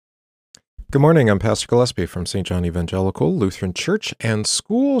Good morning. I'm Pastor Gillespie from St. John Evangelical Lutheran Church and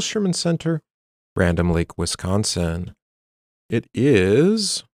School, Sherman Center, Random Lake, Wisconsin. It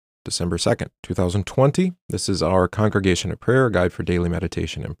is December 2nd, 2020. This is our Congregation of Prayer Guide for Daily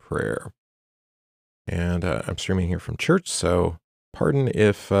Meditation and Prayer. And I'm streaming here from church, so pardon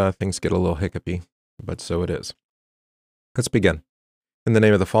if things get a little hiccupy, but so it is. Let's begin. In the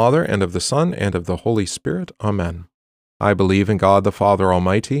name of the Father, and of the Son, and of the Holy Spirit. Amen. I believe in God the Father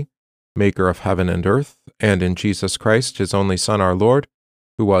Almighty, maker of heaven and earth, and in Jesus Christ, his only Son, our Lord,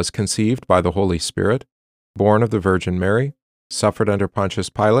 who was conceived by the Holy Spirit, born of the Virgin Mary, suffered under Pontius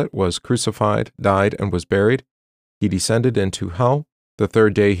Pilate, was crucified, died, and was buried. He descended into hell. The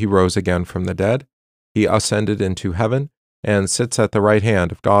third day he rose again from the dead. He ascended into heaven, and sits at the right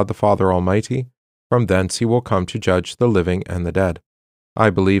hand of God the Father Almighty. From thence he will come to judge the living and the dead. I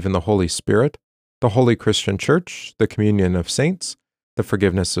believe in the Holy Spirit, the holy Christian Church, the communion of saints, the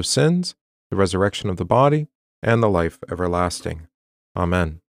forgiveness of sins, the resurrection of the body, and the life everlasting.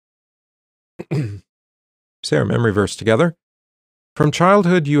 Amen. Say our memory verse together. From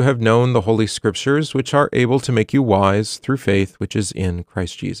childhood you have known the Holy Scriptures, which are able to make you wise through faith which is in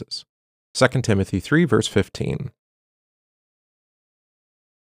Christ Jesus. 2 Timothy 3, verse 15.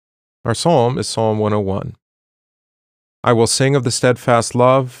 Our psalm is Psalm 101. I will sing of the steadfast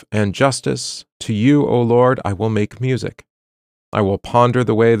love and justice. To you, O Lord, I will make music. I will ponder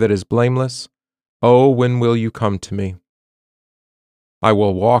the way that is blameless. Oh, when will you come to me? I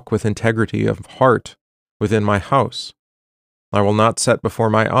will walk with integrity of heart within my house. I will not set before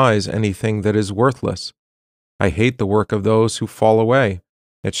my eyes anything that is worthless. I hate the work of those who fall away.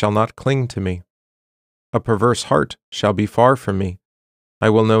 It shall not cling to me. A perverse heart shall be far from me. I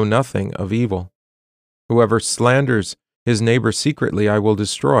will know nothing of evil. Whoever slanders his neighbor secretly I will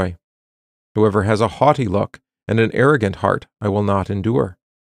destroy. Whoever has a haughty look and an arrogant heart I will not endure.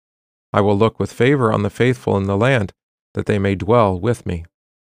 I will look with favor on the faithful in the land, that they may dwell with me.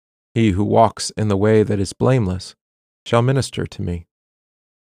 He who walks in the way that is blameless shall minister to me.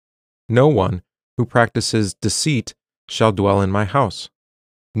 No one who practices deceit shall dwell in my house.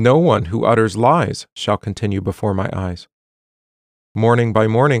 No one who utters lies shall continue before my eyes. Morning by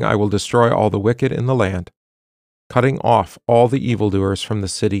morning I will destroy all the wicked in the land, cutting off all the evildoers from the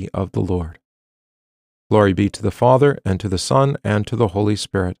city of the Lord. Glory be to the Father, and to the Son, and to the Holy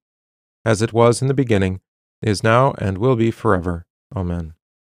Spirit, as it was in the beginning, is now, and will be forever. Amen.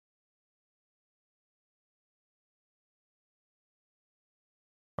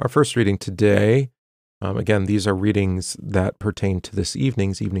 Our first reading today, again, these are readings that pertain to this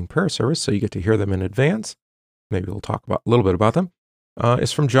evening's evening prayer service, so you get to hear them in advance. Maybe we'll talk a little bit about them.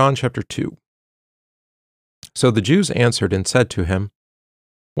 It's from John chapter 2. So the Jews answered and said to him,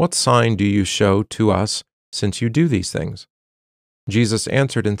 What sign do you show to us, since you do these things? Jesus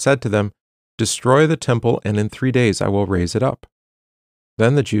answered and said to them, Destroy the temple, and in 3 days I will raise it up.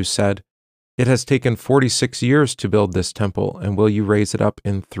 Then the Jews said, It has taken 46 years to build this temple, and will you raise it up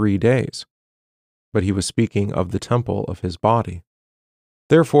in 3 days? But he was speaking of the temple of his body.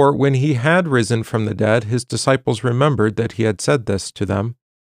 Therefore, when he had risen from the dead, his disciples remembered that he had said this to them,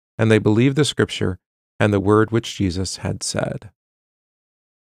 and they believed the scripture and the word which Jesus had said.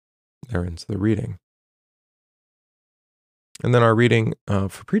 There ends the reading. And then our reading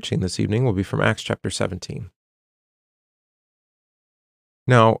for preaching this evening will be from Acts chapter 17.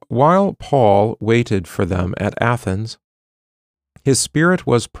 Now, while Paul waited for them at Athens, his spirit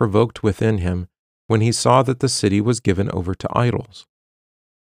was provoked within him when he saw that the city was given over to idols.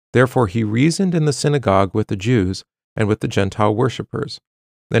 Therefore he reasoned in the synagogue with the Jews and with the Gentile worshippers,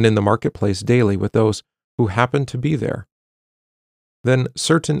 and in the marketplace daily with those who happened to be there. Then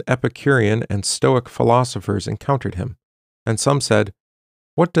certain Epicurean and Stoic philosophers encountered him, and some said,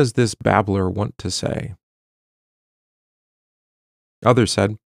 What does this babbler want to say? Others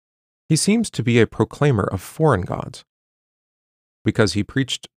said, He seems to be a proclaimer of foreign gods, because he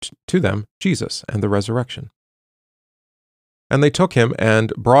preached to them Jesus and the resurrection. And they took him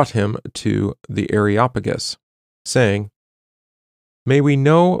and brought him to the Areopagus, saying, May we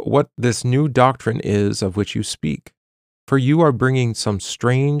know what this new doctrine is of which you speak, for you are bringing some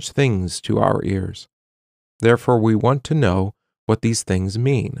strange things to our ears. Therefore we want to know what these things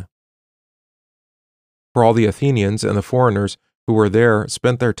mean. For all the Athenians and the foreigners who were there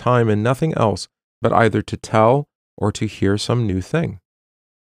spent their time in nothing else but either to tell or to hear some new thing.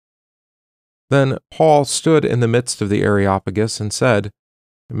 Then Paul stood in the midst of the Areopagus and said,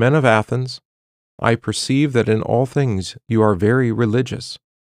 Men of Athens, I perceive that in all things you are very religious.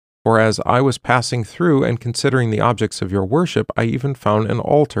 For as I was passing through and considering the objects of your worship, I even found an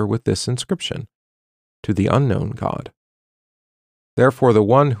altar with this inscription, To the unknown God. Therefore the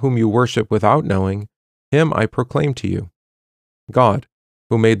one whom you worship without knowing, him I proclaim to you, God,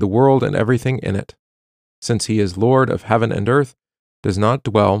 who made the world and everything in it, since he is Lord of heaven and earth, does not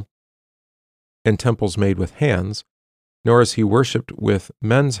dwell in temples made with hands, nor is he worshipped with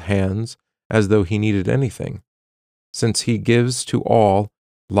men's hands as though he needed anything, since he gives to all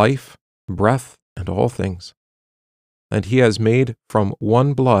life, breath, and all things. And he has made from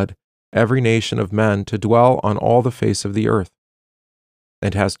one blood every nation of men to dwell on all the face of the earth,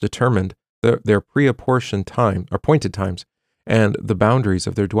 and has determined their appointed times, and the boundaries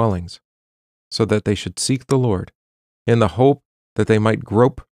of their dwellings, so that they should seek the Lord, in the hope that they might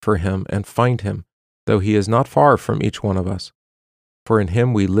grope for him and find him, though he is not far from each one of us. For in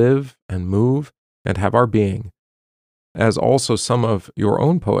him we live and move and have our being, as also some of your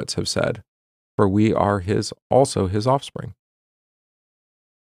own poets have said, for we are also his offspring.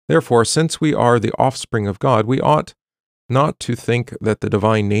 Therefore, since we are the offspring of God, we ought not to think that the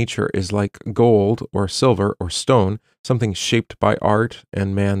divine nature is like gold or silver or stone, something shaped by art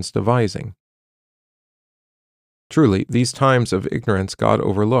and man's devising. Truly, these times of ignorance God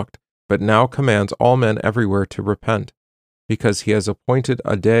overlooked, but now commands all men everywhere to repent, because he has appointed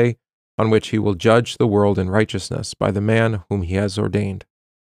a day on which he will judge the world in righteousness by the man whom he has ordained.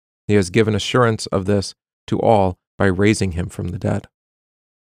 He has given assurance of this to all by raising him from the dead.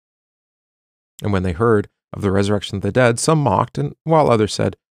 And when they heard of the resurrection of the dead, some mocked, and while others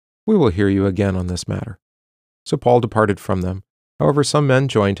said, "We will hear you again on this matter." So Paul departed from them. However, some men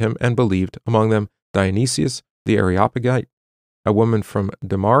joined him and believed, among them Dionysius the Areopagite, a woman from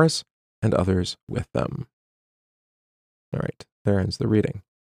Damaris, and others with them. All right, there ends the reading.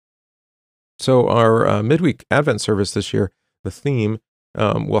 So our midweek Advent service this year, the theme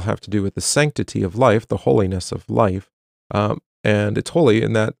will have to do with the sanctity of life, the holiness of life. And it's holy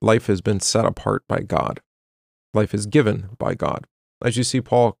in that life has been set apart by God. Life is given by God. As you see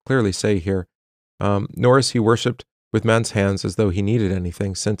Paul clearly say here, nor is he worshipped with men's hands as though he needed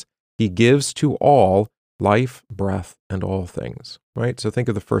anything, since he gives to all life, breath, and all things. Right? So think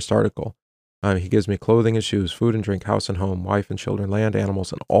of the first article. He gives me clothing and shoes, food and drink, house and home, wife and children, land,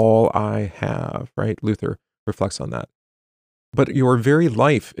 animals, and all I have. Right? Luther reflects on that. But your very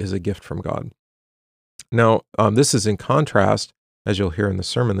life is a gift from God. Now, this is in contrast, as you'll hear in the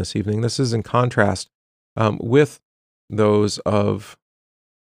sermon this evening, this is in contrast with those of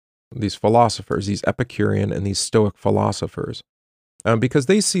these philosophers, these Epicurean and these Stoic philosophers, because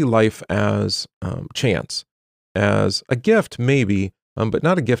they see life as chance, as a gift maybe, but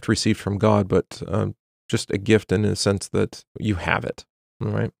not a gift received from God, but just a gift in the sense that you have it,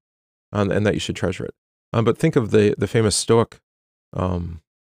 all right, and that you should treasure it. But think of the famous Stoic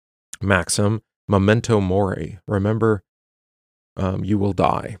maxim, memento mori, remember you will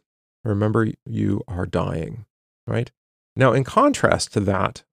die. Remember you are dying, right? Now, in contrast to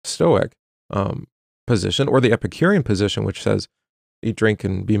that Stoic position, or the Epicurean position, which says, eat, drink,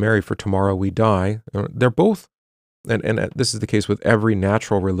 and be merry, for tomorrow we die, they're both, and this is the case with every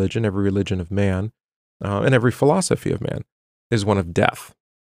natural religion, every religion of man, and every philosophy of man, is one of death.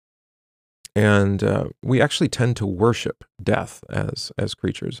 And we actually tend to worship death as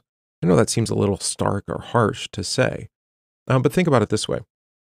creatures. I know that seems a little stark or harsh to say, but think about it this way,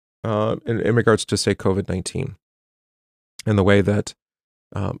 in regards to, say, COVID-19, and the way that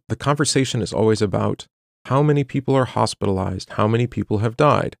the conversation is always about how many people are hospitalized, how many people have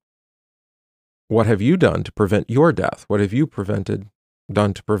died. What have you done to prevent your death? What have you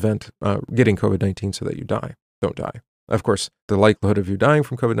done to prevent getting COVID-19 so that you don't die? Of course, the likelihood of you dying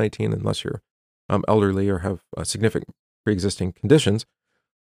from COVID-19, unless you're elderly or have significant pre-existing conditions,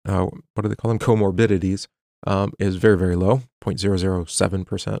 what do they call them? Comorbidities, is very, very low,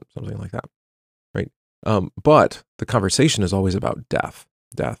 0.007%, something like that, right? But the conversation is always about death,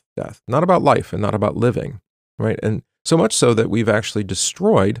 not about life and not about living, right? And so much so that we've actually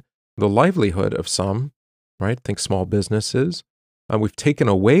destroyed the livelihood of some, right? Think small businesses. We've taken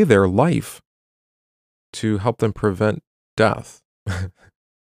away their life to help them prevent death.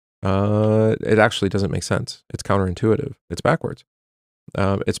 It actually doesn't make sense. It's counterintuitive. It's backwards.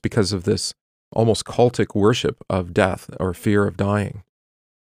 It's because of this almost cultic worship of death or fear of dying.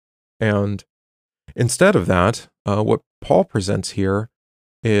 And instead of that, what Paul presents here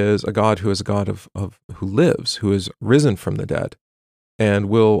is a God who is a God of who lives, who is risen from the dead, and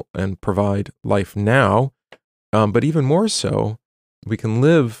will and provide life now. But even more so, we can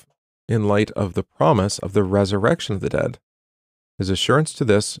live in light of the promise of the resurrection of the dead. His assurance to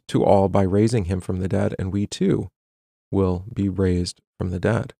this to all by raising him from the dead, and we too will be raised from the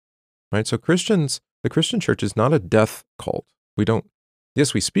dead. Right? So the Christian church is not a death cult.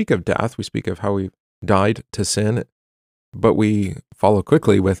 Yes, we speak of death. We speak of how we died to sin but we follow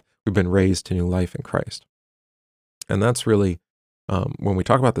quickly with, we've been raised to new life in Christ. And that's really, when we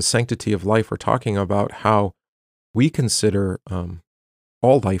talk about the sanctity of life, we're talking about how we consider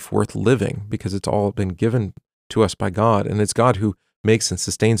all life worth living because it's all been given to us by God, and it's God who makes and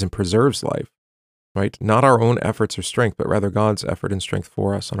sustains and preserves life, right? Not our own efforts or strength, but rather God's effort and strength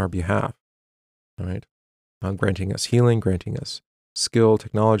for us on our behalf, right? Granting us healing, granting us skill,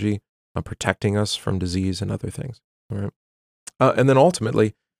 technology, protecting us from disease and other things, right? And then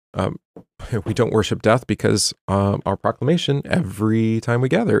ultimately, we don't worship death because our proclamation every time we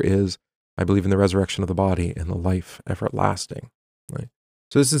gather is, I believe in the resurrection of the body and the life everlasting, right?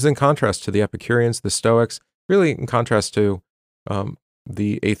 So this is in contrast to the Epicureans, the Stoics, really in contrast to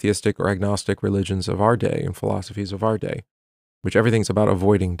the atheistic or agnostic religions of our day and philosophies of our day, which everything's about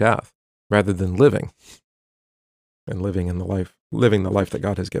avoiding death rather than living and living the life that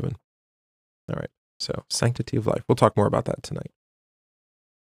God has given. All right, so sanctity of life. We'll talk more about that tonight.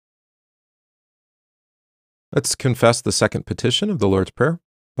 Let's confess the second petition of the Lord's Prayer,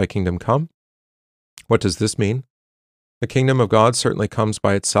 Thy kingdom come. What does this mean? The kingdom of God certainly comes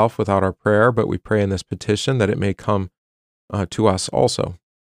by itself without our prayer, but we pray in this petition that it may come to us also.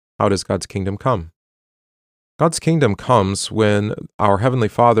 How does God's kingdom come? God's kingdom comes when our Heavenly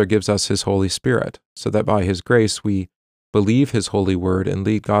Father gives us His Holy Spirit, so that by His grace we believe His holy word and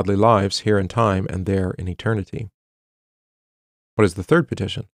lead godly lives here in time and there in eternity. What is the third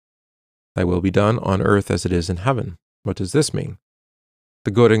petition? Thy will be done on earth as it is in heaven. What does this mean?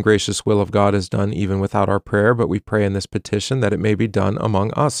 The good and gracious will of God is done even without our prayer, but we pray in this petition that it may be done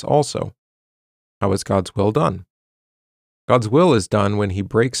among us also. How is God's will done? God's will is done when He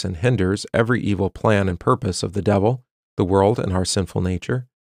breaks and hinders every evil plan and purpose of the devil, the world, and our sinful nature,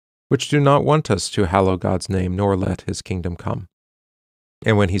 which do not want us to hallow God's name nor let His kingdom come.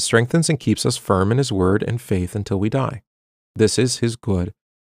 And when He strengthens and keeps us firm in His word and faith until we die. This is His good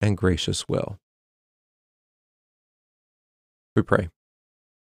and gracious will. We pray.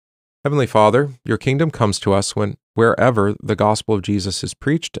 Heavenly Father, your kingdom comes to us wherever the gospel of Jesus is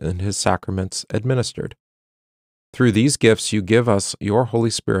preached and His sacraments administered. Through these gifts, you give us your Holy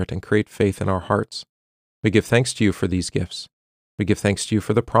Spirit and create faith in our hearts. We give thanks to you for these gifts. We give thanks to you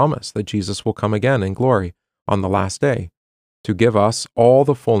for the promise that Jesus will come again in glory on the last day to give us all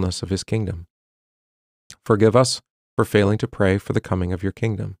the fullness of His kingdom. Forgive us for failing to pray for the coming of your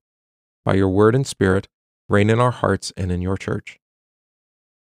kingdom. By your word and Spirit, reign in our hearts and in your church.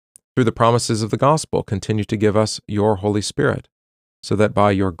 Through the promises of the gospel, continue to give us your Holy Spirit, so that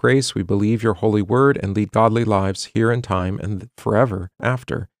by your grace we believe your holy word and lead godly lives here in time and forever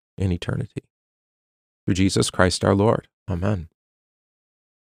after in eternity. Through Jesus Christ our Lord. Amen.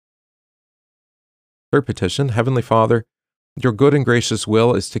 Third petition, Heavenly Father, your good and gracious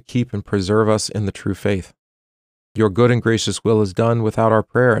will is to keep and preserve us in the true faith. Your good and gracious will is done without our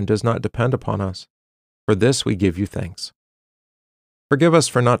prayer and does not depend upon us. For this we give you thanks. Forgive us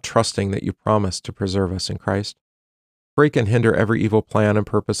for not trusting that you promised to preserve us in Christ. Break and hinder every evil plan and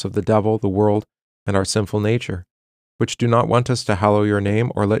purpose of the devil, the world, and our sinful nature, which do not want us to hallow your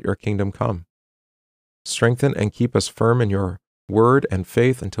name or let your kingdom come. Strengthen and keep us firm in your word and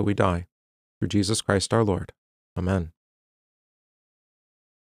faith until we die. Through Jesus Christ our Lord. Amen.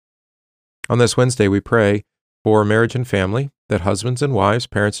 On this Wednesday, we pray for marriage and family, that husbands and wives,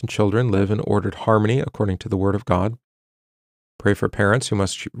 parents and children live in ordered harmony according to the Word of God. Pray for parents who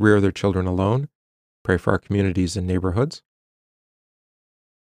must rear their children alone. Pray for our communities and neighborhoods.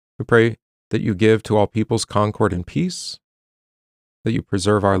 We pray that you give to all peoples concord and peace, that you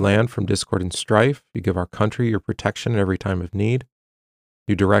preserve our land from discord and strife. You give our country your protection in every time of need.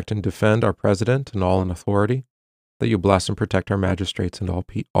 You direct and defend our president and all in authority, that you bless and protect our magistrates and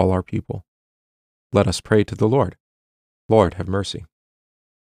all our people. Let us pray to the Lord. Lord, have mercy.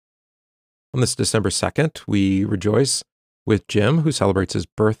 On this December 2nd, we rejoice with Jim, who celebrates his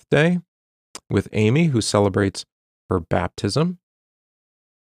birthday, with Amy, who celebrates her baptism,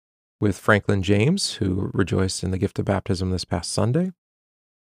 with Franklin James, who rejoiced in the gift of baptism this past Sunday,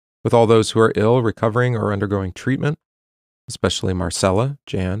 with all those who are ill, recovering, or undergoing treatment, especially Marcella,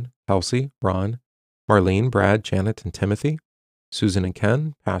 Jan, Kelsey, Ron, Marlene, Brad, Janet, and Timothy, Susan and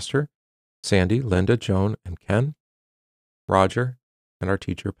Ken, Pastor, Sandy, Linda, Joan, and Ken, Roger, and our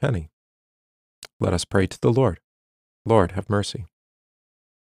teacher, Penny. Let us pray to the Lord. Lord, have mercy.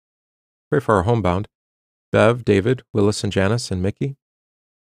 Pray for our homebound, Bev, David, Willis, and Janice, and Mickey.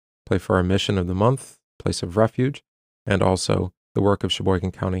 Pray for our mission of the month, place of refuge, and also the work of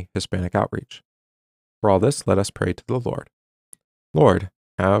Sheboygan County Hispanic Outreach. For all this, let us pray to the Lord. Lord,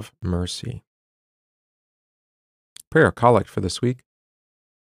 have mercy. Prayer collect for this week.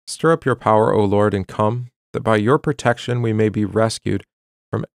 Stir up your power, O Lord, and come. that by your protection we may be rescued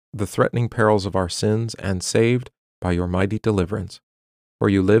from the threatening perils of our sins and saved by your mighty deliverance. For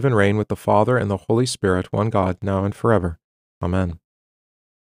you live and reign with the Father and the Holy Spirit, one God, now and forever. Amen.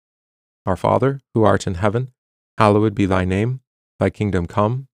 Our Father, who art in heaven, hallowed be thy name. Thy kingdom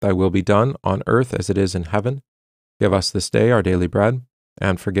come, thy will be done, on earth as it is in heaven. Give us this day our daily bread,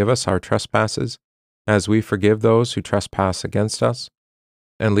 and forgive us our trespasses, as we forgive those who trespass against us.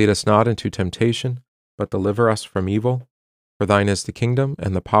 And lead us not into temptation, but deliver us from evil. For thine is the kingdom,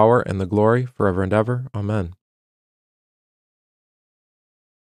 and the power, and the glory, forever and ever. Amen.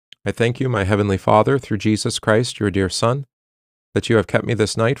 I thank you, my heavenly Father, through Jesus Christ, your dear Son, that you have kept me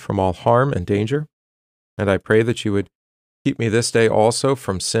this night from all harm and danger. And I pray that you would keep me this day also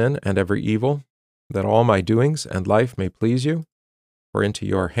from sin and every evil, that all my doings and life may please you. For into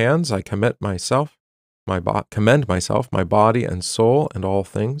your hands I commend myself, my body and soul, and all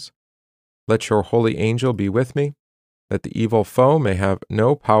things. Let your holy angel be with me, that the evil foe may have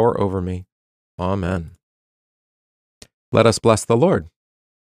no power over me. Amen. Let us bless the Lord.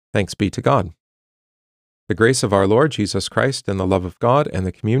 Thanks be to God. The grace of our Lord Jesus Christ, and the love of God, and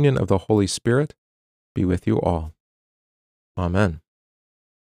the communion of the Holy Spirit be with you all. Amen.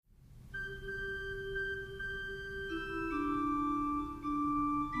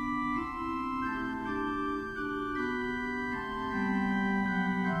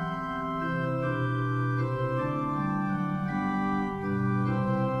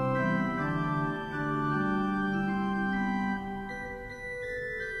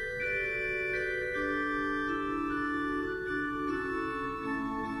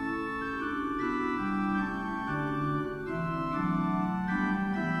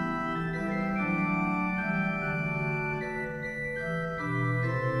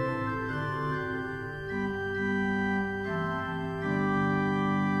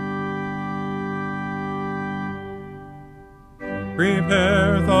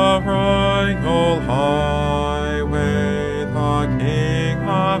 Prepare the royal highway, the King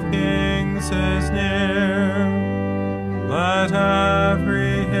of Kings is near. Let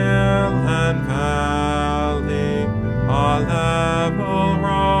every hill and valley a level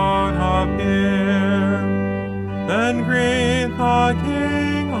road appear. Then greet the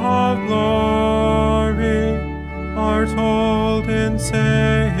King of glory, foretold in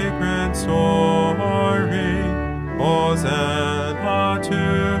sacred story. Hosanna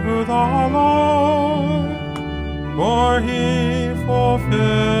to the Lord, for he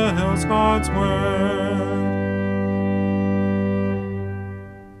fulfills God's word.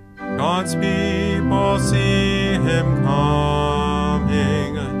 God's people see him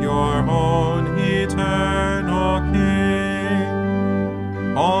coming, your own eternal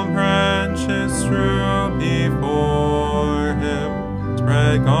King. Palm branches strew before him,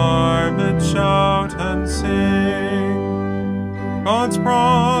 spread garments, shout and sing. God's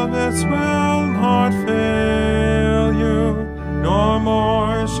promise will not fail you, nor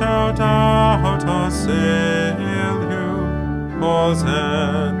more shall doubt assail you.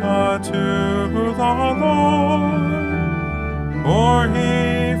 Hosanna to the Lord, for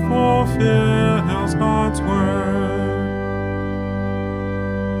he fulfills God's word.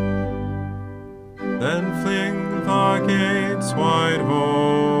 Then fling the gates wide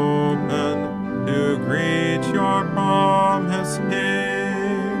open to greet your promised King.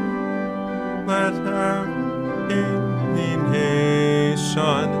 Let every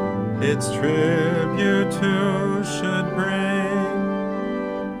nation its tribute to should bring.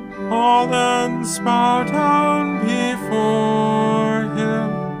 All ends bow down before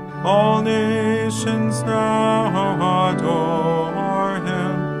him, all nations now adore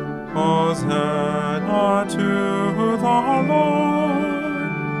him. Hosanna to the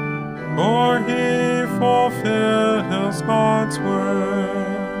Lord, for he fulfills God's word.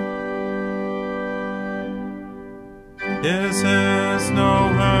 His is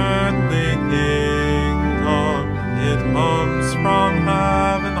no earthly kingdom, it comes from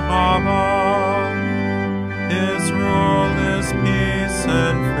heaven above. His rule is peace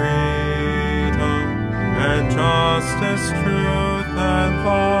and freedom, and justice, truth and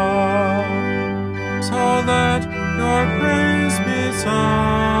love. So let your praise be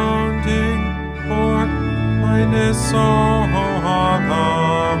sounding, for thine is so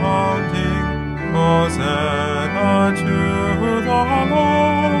abounding. Hosanna to the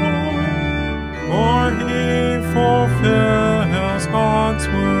Lord, for he fulfills God's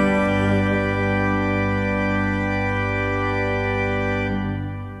word.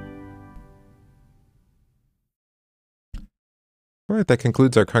 All right, that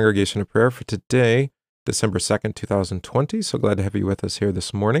concludes our Congregation of Prayer for today, December 2nd, 2020. So glad to have you with us here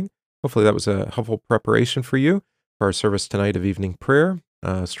this morning. hopefully that was a helpful preparation for you for our service tonight of evening prayer,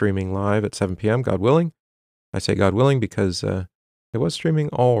 streaming live at 7 p.m., God willing. I say God willing because it was streaming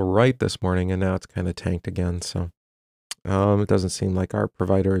all right this morning, and now it's kind of tanked again. So it doesn't seem like our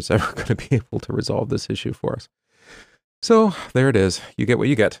provider is ever going to be able to resolve this issue for us. So there it is. You get what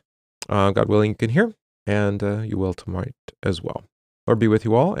you get. God willing, you can hear, and you will tonight as well. Lord be with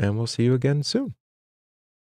you all, and we'll see you again soon.